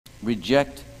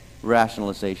Reject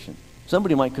rationalization.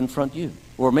 Somebody might confront you.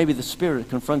 Or maybe the Spirit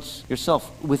confronts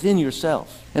yourself within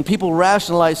yourself. And people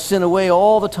rationalize sin away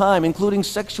all the time, including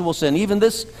sexual sin, even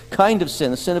this kind of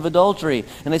sin, the sin of adultery.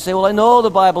 And they say, well, I know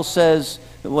the Bible says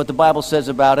what the Bible says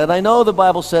about it. I know the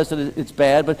Bible says that it's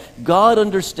bad, but God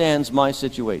understands my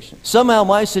situation. Somehow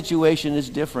my situation is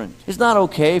different. It's not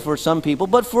okay for some people,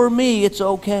 but for me it's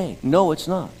okay. No, it's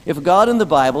not. If God in the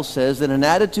Bible says that an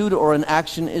attitude or an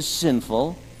action is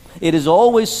sinful, it is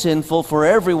always sinful for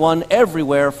everyone,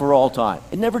 everywhere, for all time.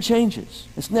 It never changes.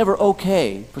 It's never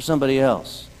okay for somebody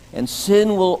else. And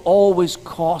sin will always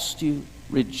cost you.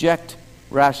 Reject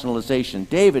rationalization.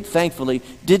 David, thankfully,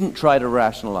 didn't try to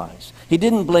rationalize. He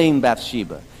didn't blame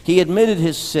Bathsheba. He admitted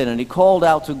his sin and he called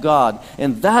out to God.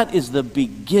 And that is the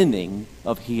beginning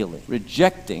of healing.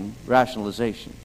 Rejecting rationalization.